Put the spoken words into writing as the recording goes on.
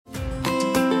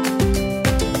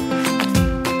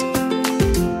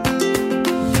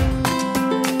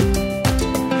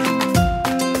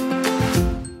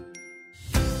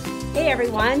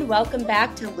everyone. Welcome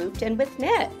back to Looped In with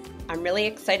Knit. I'm really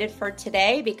excited for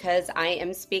today because I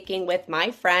am speaking with my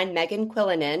friend Megan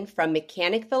Quillinan from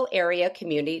Mechanicville Area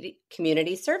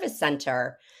Community Service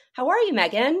Center. How are you,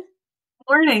 Megan?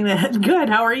 Morning. Good.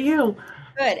 How are you?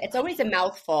 Good. It's always a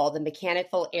mouthful, the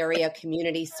Mechanicville Area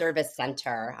Community Service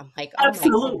Center. I'm like, oh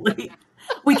Absolutely. My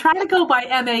We try to go by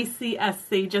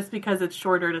MACSC just because it's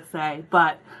shorter to say,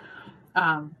 but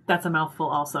that's a mouthful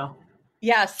also.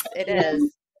 Yes, it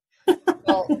is.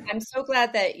 Well, I'm so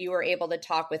glad that you were able to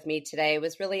talk with me today. I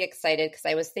was really excited because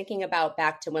I was thinking about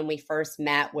back to when we first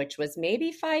met, which was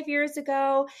maybe 5 years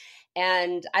ago.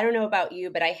 And I don't know about you,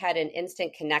 but I had an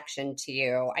instant connection to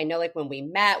you. I know like when we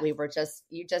met,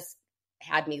 you just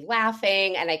had me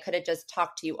laughing and I could have just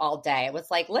talked to you all day. It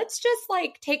was like, let's just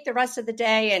like take the rest of the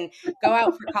day and go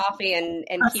out for coffee and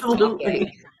keep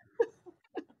talking.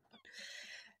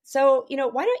 So,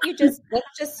 why don't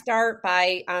let's just start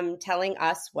by telling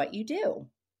us what you do.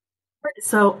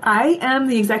 So I am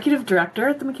the executive director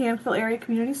at the Mechanicville Area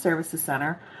Community Services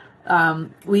Center.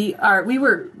 We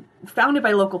were founded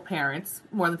by local parents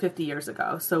more than 50 years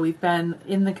ago. So we've been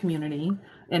in the community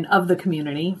and of the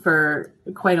community for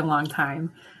quite a long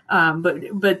time.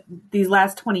 But these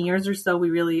last 20 years or so, we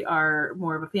really are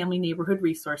more of a family neighborhood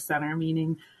resource center,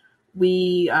 meaning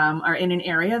we are in an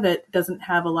area that doesn't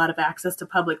have a lot of access to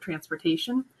public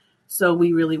transportation. So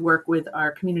we really work with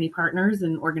our community partners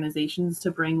and organizations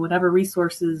to bring whatever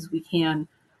resources we can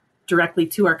directly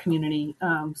to our community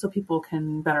so people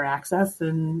can better access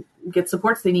and get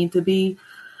supports they need to be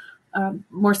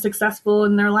more successful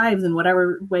in their lives in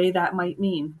whatever way that might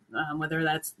mean, whether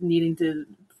that's needing to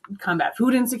combat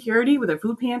food insecurity with a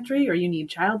food pantry, or you need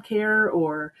childcare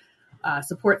or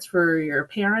supports for your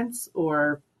parents,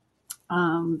 or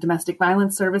domestic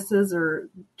violence services or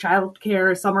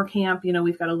childcare, summer camp.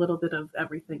 We've got a little bit of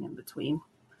everything in between.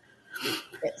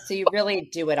 So you really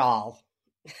do it all.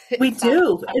 We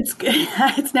do.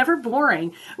 It's never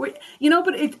boring. But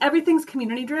everything's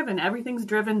community driven. Everything's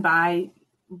driven by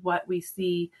what we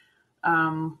see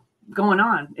going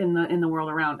on in the world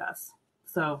around us.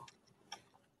 So.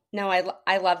 No,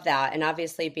 I love that. And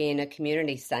obviously being a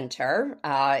community center,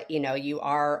 you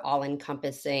are all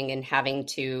encompassing and having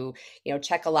to,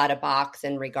 check a lot of box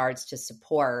in regards to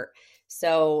support.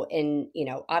 So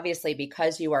obviously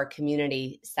because you are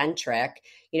community centric,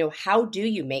 how do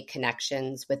you make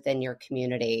connections within your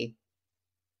community?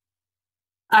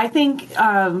 I think,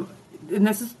 and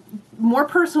this is more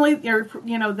personally,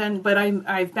 but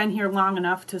I've been here long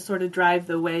enough to sort of drive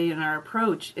the way in our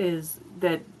approach is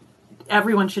that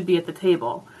everyone should be at the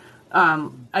table.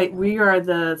 We are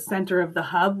the center of the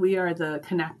hub. We are the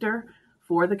connector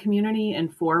for the community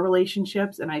and for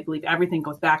relationships. And I believe everything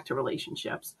goes back to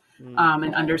relationships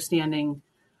and understanding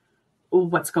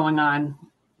what's going on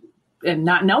and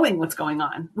not knowing what's going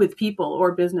on with people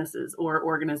or businesses or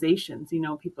organizations.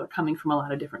 People are coming from a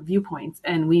lot of different viewpoints,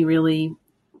 and we really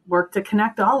work to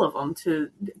connect all of them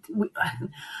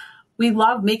we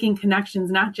love making connections,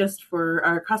 not just for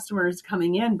our customers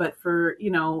coming in, but for,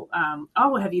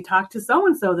 have you talked to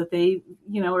so-and-so that they,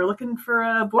 are looking for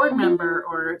a board member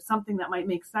or something that might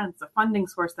make sense, a funding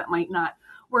source that might not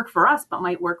work for us, but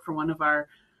might work for one of our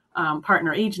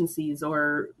partner agencies,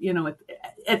 or,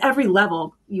 at every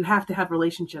level, you have to have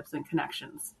relationships and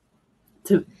connections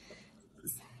to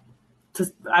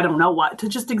I don't know what, to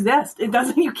just exist. It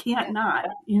doesn't, you can't not,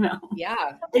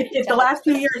 Yeah. If the last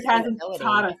few years hasn't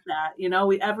taught us that,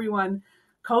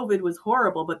 COVID was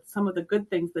horrible, but some of the good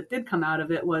things that did come out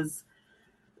of it was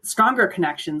stronger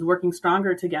connections, working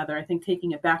stronger together. I think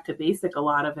taking it back to basic, a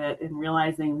lot of it, and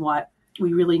realizing what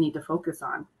we really need to focus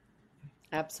on.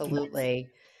 Absolutely.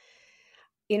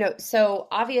 So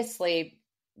obviously,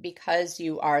 because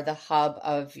you are the hub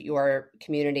of your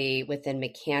community within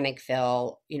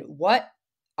Mechanicville, what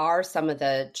are some of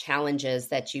the challenges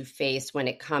that you face when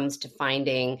it comes to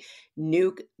finding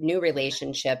new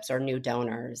relationships or new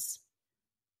donors?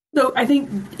 So I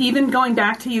think even going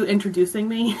back to you introducing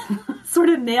me sort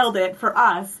of nailed it for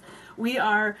us. We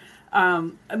are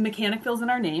Mechanicville's in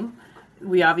our name.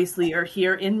 We obviously are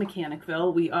here in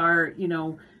Mechanicville. We are,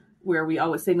 where we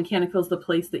always say Mechanicville's the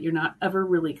place that you're not ever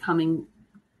really coming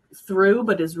through,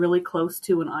 but is really close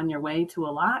to and on your way to a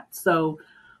lot. So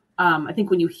I think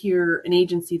when you hear an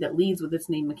agency that leads with its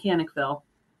name Mechanicville,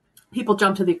 people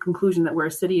jump to the conclusion that we're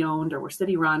city owned or we're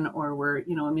city run or we're,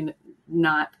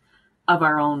 not of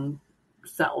our own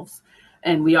selves.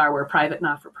 And we're a private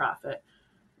not-for-profit,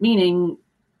 meaning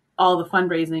all the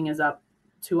fundraising is up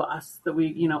to us, that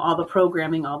we, all the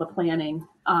programming, all the planning,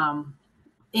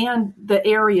 and the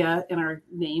area in our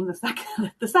name,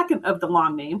 the second of the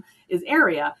long name is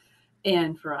area.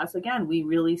 And for us, again, we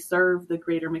really serve the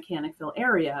greater Mechanicville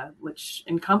area, which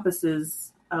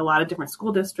encompasses a lot of different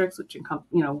school districts, which encompass,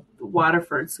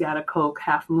 Waterford, Schaghticoke,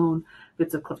 Half Moon,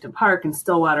 bits of Clifton Park, and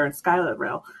Stillwater and Skylight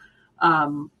Rail,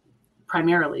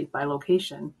 primarily by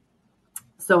location.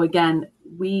 So again,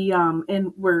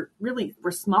 we're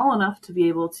small enough to be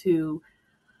able to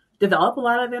develop a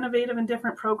lot of innovative and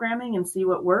different programming and see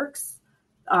what works.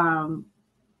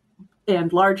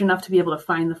 And large enough to be able to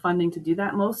find the funding to do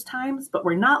that most times, but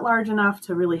we're not large enough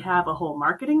to really have a whole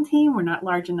marketing team. We're not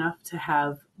large enough to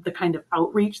have the kind of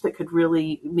outreach that could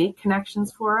really make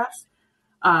connections for us.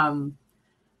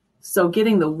 So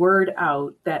getting the word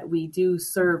out that we do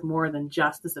serve more than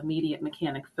just this immediate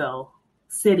Mechanicville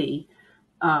city,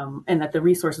 and that the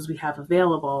resources we have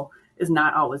available is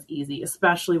not always easy,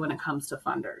 especially when it comes to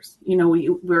funders. We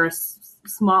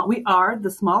are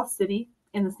the smallest city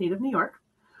in the state of New York.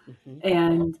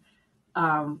 And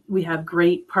we have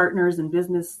great partners and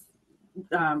businesses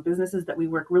that we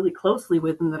work really closely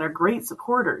with and that are great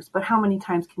supporters. But how many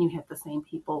times can you hit the same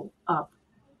people up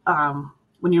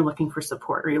when you're looking for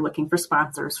support, or you're looking for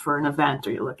sponsors for an event,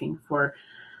 or you're looking for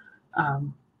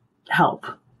help?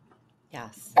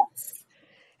 Yes.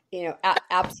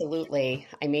 Absolutely.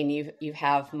 I mean, you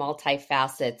have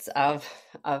multifacets of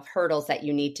hurdles that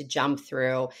you need to jump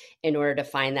through in order to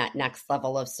find that next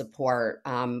level of support.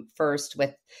 First,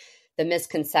 with the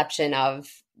misconception of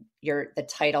the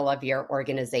title of your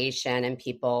organization, and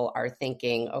people are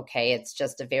thinking, okay, it's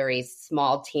just a very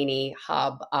small, teeny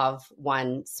hub of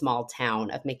one small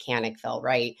town of Mechanicville,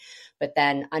 right? But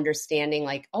then understanding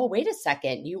like, oh, wait a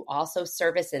second, you also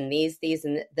service in these,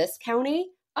 and this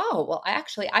county? Oh, well,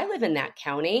 I live in that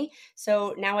county.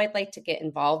 So now I'd like to get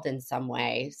involved in some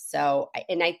way.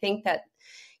 And I think that,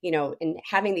 in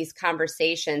having these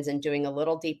conversations and doing a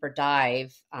little deeper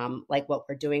dive, like what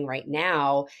we're doing right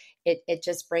now, it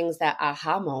just brings that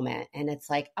aha moment. And it's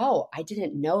like, oh, I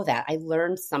didn't know that. I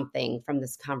learned something from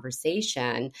this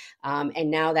conversation.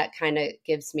 And now that kind of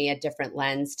gives me a different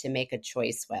lens to make a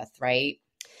choice with, right?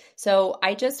 So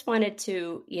I just wanted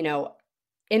to, in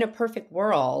a perfect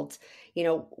world,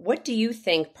 what do you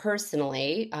think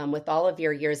personally, with all of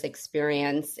your years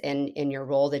experience in your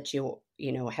role that you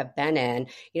have been in,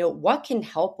 what can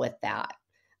help with that?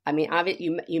 I mean,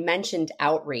 you mentioned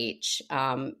outreach,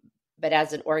 but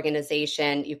as an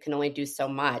organization, you can only do so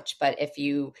much. But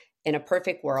in a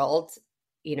perfect world,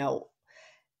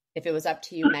 if it was up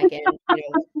to you, Megan,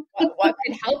 what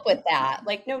could help with that?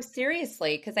 Like, no,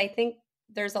 seriously, because I think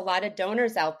there's a lot of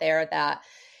donors out there that,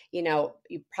 you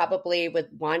probably would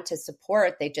want to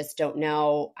support. They just don't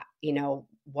know,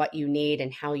 what you need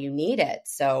and how you need it.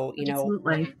 So,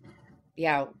 Absolutely.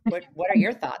 What are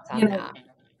your thoughts on that?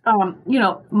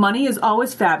 Money is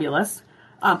always fabulous.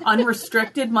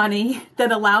 Unrestricted money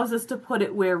that allows us to put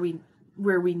it where we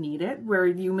need it, where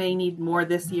you may need more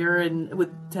this year and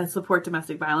to support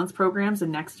domestic violence programs, and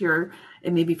next year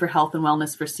it may be for health and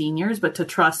wellness for seniors, but to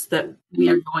trust that we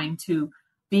are going to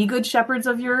be good shepherds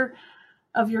of your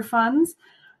funds.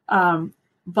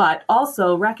 But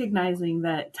also recognizing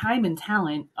that time and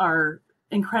talent are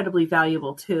incredibly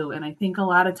valuable too. And I think a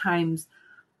lot of times,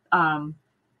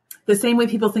 the same way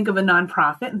people think of a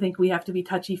nonprofit and think we have to be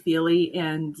touchy-feely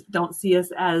and don't see us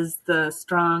as the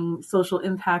strong social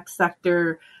impact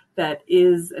sector that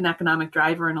is an economic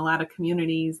driver in a lot of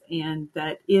communities, and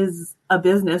that is a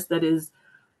business that is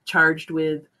charged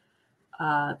with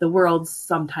the world's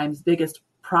sometimes biggest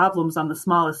problems on the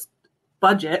smallest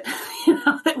budget,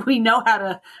 that we know how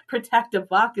to protect a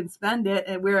buck and spend it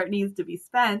and where it needs to be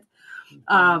spent.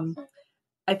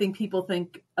 I think people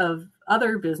think of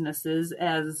other businesses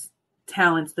as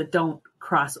talents that don't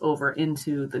cross over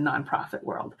into the nonprofit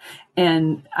world.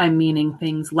 And I'm meaning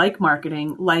things like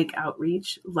marketing, like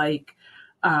outreach, like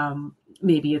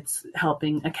maybe it's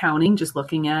helping accounting, just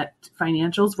looking at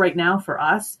financials. Right now for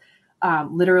us,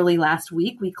 literally last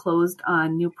week, we closed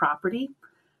on new property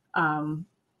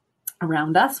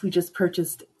around us. We just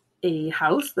purchased a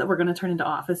house that we're going to turn into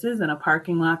offices and a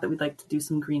parking lot that we'd like to do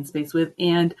some green space with.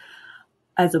 And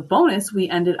as a bonus, we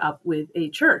ended up with a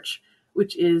church,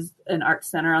 which is an art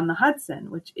center on the Hudson,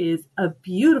 which is a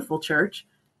beautiful church.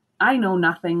 I know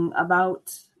nothing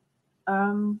about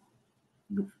where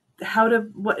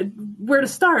to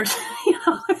start.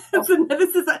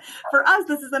 For us,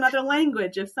 this is another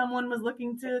language. If someone was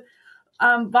looking to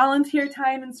volunteer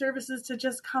time and services to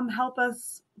just come help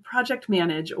us project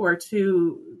manage, or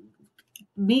to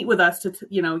meet with us to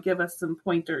give us some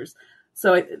pointers.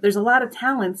 So there's a lot of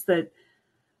talents that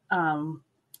helping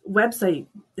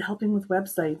with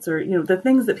websites, or the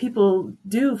things that people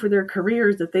do for their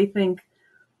careers that they think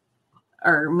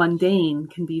are mundane,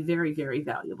 can be very, very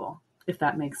valuable. if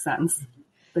that makes sense.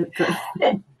 But,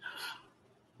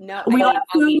 No, I we mean, love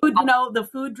food, the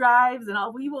food drives and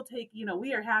all. We will take,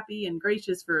 we are happy and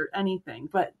gracious for anything.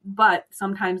 But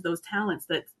sometimes those talents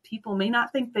that people may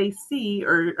not think they see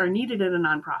or are needed at a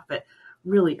nonprofit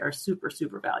really are super,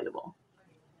 super valuable.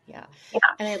 yeah.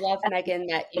 And I love, Megan,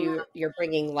 that you're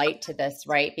bringing light to this,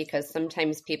 right? Because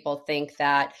sometimes people think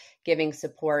that giving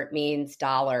support means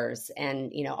dollars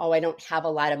and, oh, I don't have a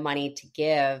lot of money to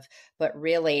give. But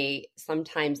really,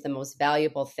 sometimes the most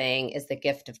valuable thing is the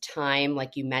gift of time,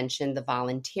 like you mentioned, the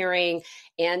volunteering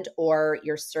and or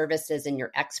your services and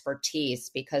your expertise,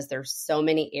 because there's so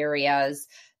many areas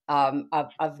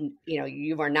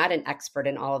you are not an expert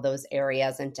in all of those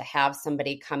areas, and to have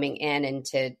somebody coming in and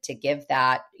to give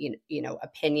that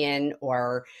opinion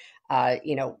or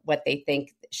what they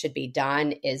think should be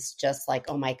done is just like,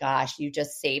 oh my gosh, you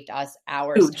just saved us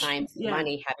hours, time,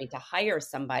 money having to hire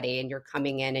somebody, and you're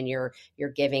coming in and you're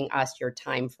giving us your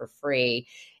time for free.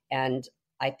 And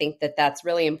I think that that's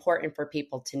really important for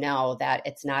people to know, that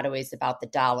it's not always about the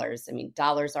dollars. I mean,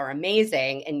 dollars are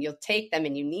amazing and you'll take them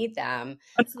and you need them.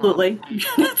 Absolutely.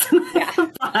 Yeah.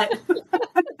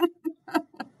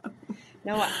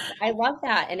 No, I love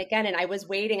that. And again, I was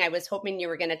hoping you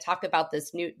were going to talk about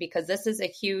this because this is a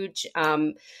huge,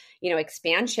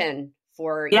 expansion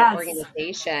for your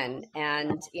organization.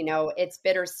 And, it's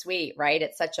bittersweet, right?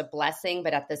 It's such a blessing,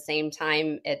 but at the same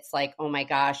time, it's like, oh my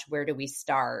gosh, where do we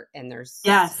start? And there's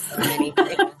so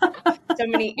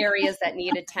many areas that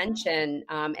need attention.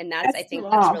 And I think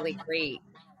that's really great.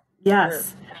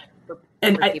 Yes.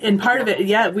 And part of it,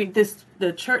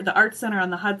 the Art Center on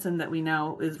the Hudson that we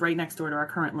know is right next door to our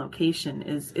current location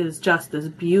is just this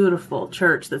beautiful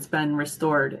church that's been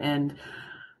restored. And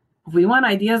we want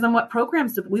ideas on what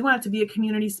programs we want it to be a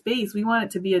community space. We want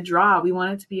it to be a draw. We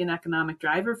want it to be an economic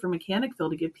driver for Mechanicville,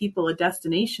 to give people a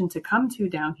destination to come to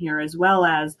down here, as well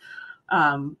as,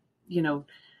 and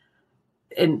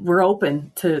we're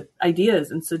open to ideas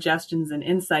and suggestions and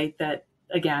insight that,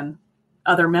 again,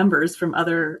 other members from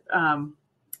other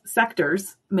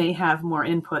sectors may have more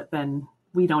input than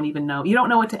we don't even know. You don't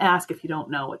know what to ask if you don't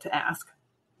know what to ask,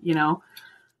 You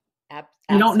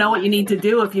don't know what you need to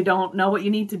do if you don't know what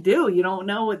you need to do. You don't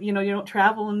know what, you don't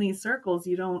travel in these circles.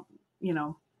 You don't,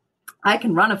 I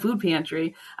can run a food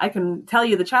pantry. I can tell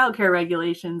you the childcare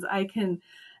regulations. I can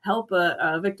help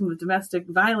a victim of domestic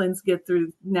violence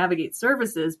navigate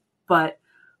services, but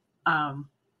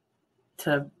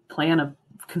to plan a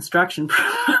construction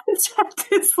project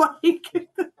is like,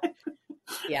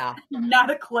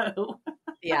 not a clue.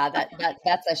 Yeah,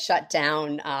 that's a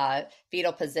shutdown,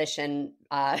 fetal position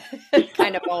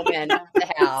kind of moment to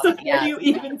have. So where do you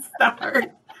even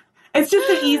start? It's just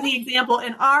an easy example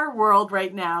in our world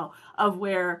right now of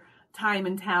where time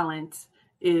and talent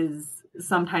is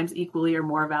sometimes equally or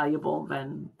more valuable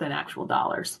than actual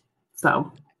dollars.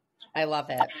 So I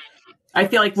love it. I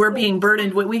feel like we're being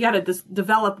burdened. We got to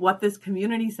develop what this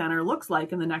community center looks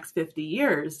like in the next 50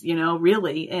 years,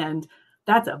 really. And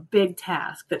that's a big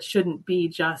task that shouldn't be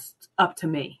just up to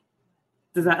me.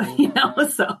 Does that,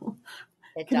 so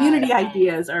community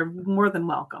ideas are more than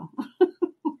welcome.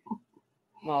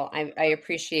 Well, I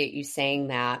appreciate you saying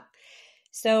that.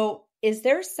 So is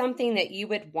there something that you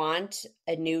would want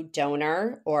a new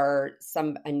donor or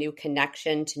a new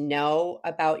connection to know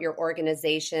about your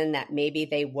organization that maybe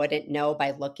they wouldn't know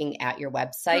by looking at your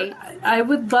website? I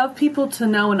would love people to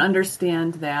know and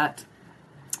understand that,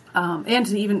 and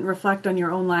to even reflect on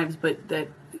your own lives, but that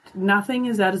nothing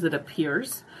is as it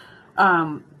appears.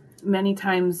 Many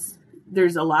times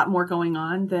there's a lot more going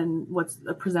on than what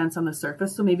presents on the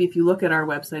surface. So maybe if you look at our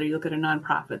website or you look at a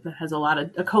nonprofit that has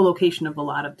a co-location of a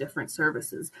lot of different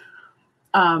services,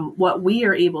 what we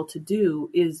are able to do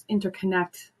is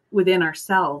interconnect within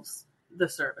ourselves the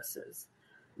services,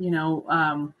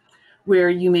 where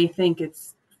you may think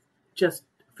it's just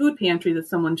food pantry that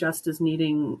someone just is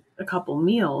needing a couple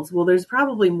meals. Well, there's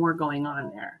probably more going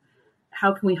on there.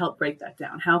 How can we help break that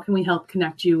down? How can we help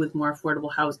connect you with more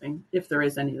affordable housing, if there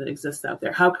is any that exists out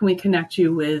there? How can we connect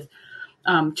you with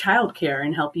childcare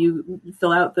and help you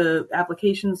fill out the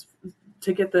applications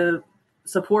to get the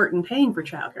support in paying for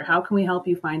childcare? How can we help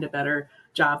you find a better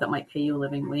job that might pay you a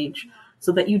living wage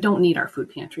so that you don't need our food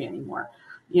pantry anymore?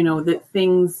 The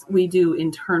things we do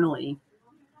internally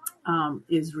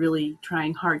is really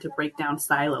trying hard to break down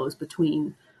silos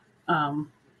between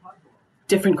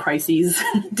different crises,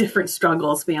 different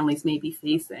struggles families may be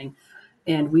facing.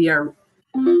 And we are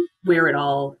where it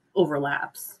all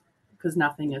overlaps, because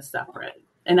nothing is separate.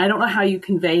 And I don't know how you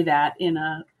convey that in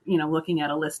looking at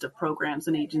a list of programs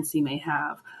an agency may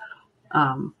have.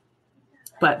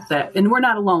 but and we're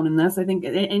not alone in this. I think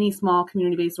any small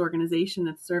community-based organization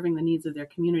that's serving the needs of their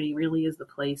community really is the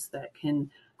place that can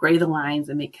gray the lines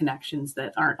and make connections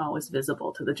that aren't always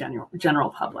visible to the general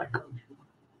public.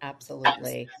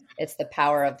 Absolutely. It's the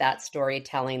power of that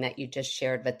storytelling that you just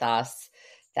shared with us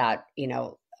that,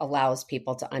 allows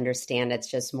people to understand it's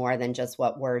just more than just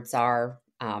what words are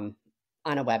on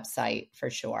a website, for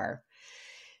sure.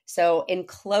 So in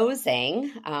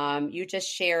closing, you just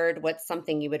shared what's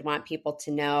something you would want people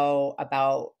to know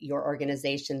about your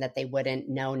organization that they wouldn't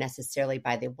know necessarily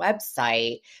by the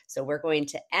website. So we're going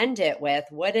to end it with,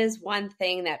 what is one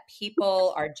thing that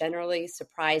people are generally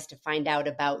surprised to find out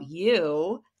about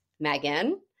you,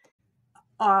 Megan?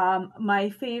 My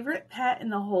favorite pet in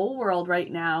the whole world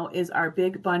right now is our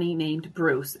big bunny named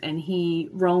Bruce, and he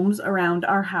roams around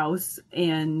our house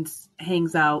and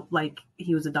hangs out like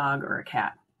he was a dog or a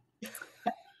cat.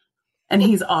 And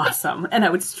he's awesome. And I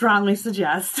would strongly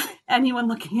suggest anyone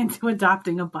looking into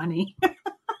adopting a bunny.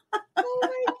 Oh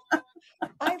my God.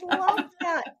 I love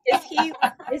that.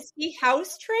 Is he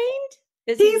house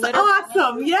trained? He's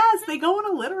awesome. Yes, they go in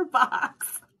a litter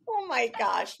box. Oh my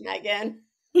gosh, Megan.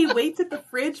 He waits at the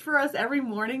fridge for us every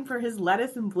morning for his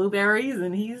lettuce and blueberries,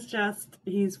 and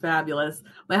he's fabulous.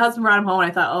 My husband brought him home,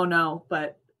 and I thought, oh no,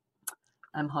 but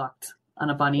I'm hooked on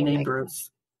a bunny named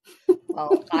Bruce.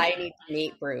 Well, I need to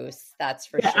meet Bruce. That's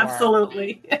for sure.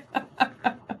 Absolutely.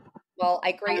 Well,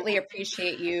 I greatly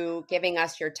appreciate you giving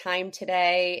us your time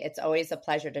today. It's always a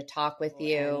pleasure to talk with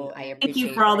you. I appreciate. Thank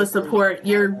you for all the support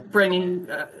you're bringing.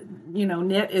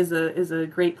 Knit is a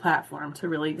great platform to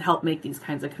really help make these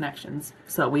kinds of connections.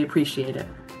 So we appreciate it.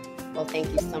 Well, thank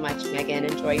you so much, Megan.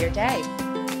 Enjoy your day.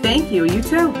 Thank you. You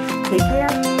too. Take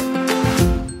care.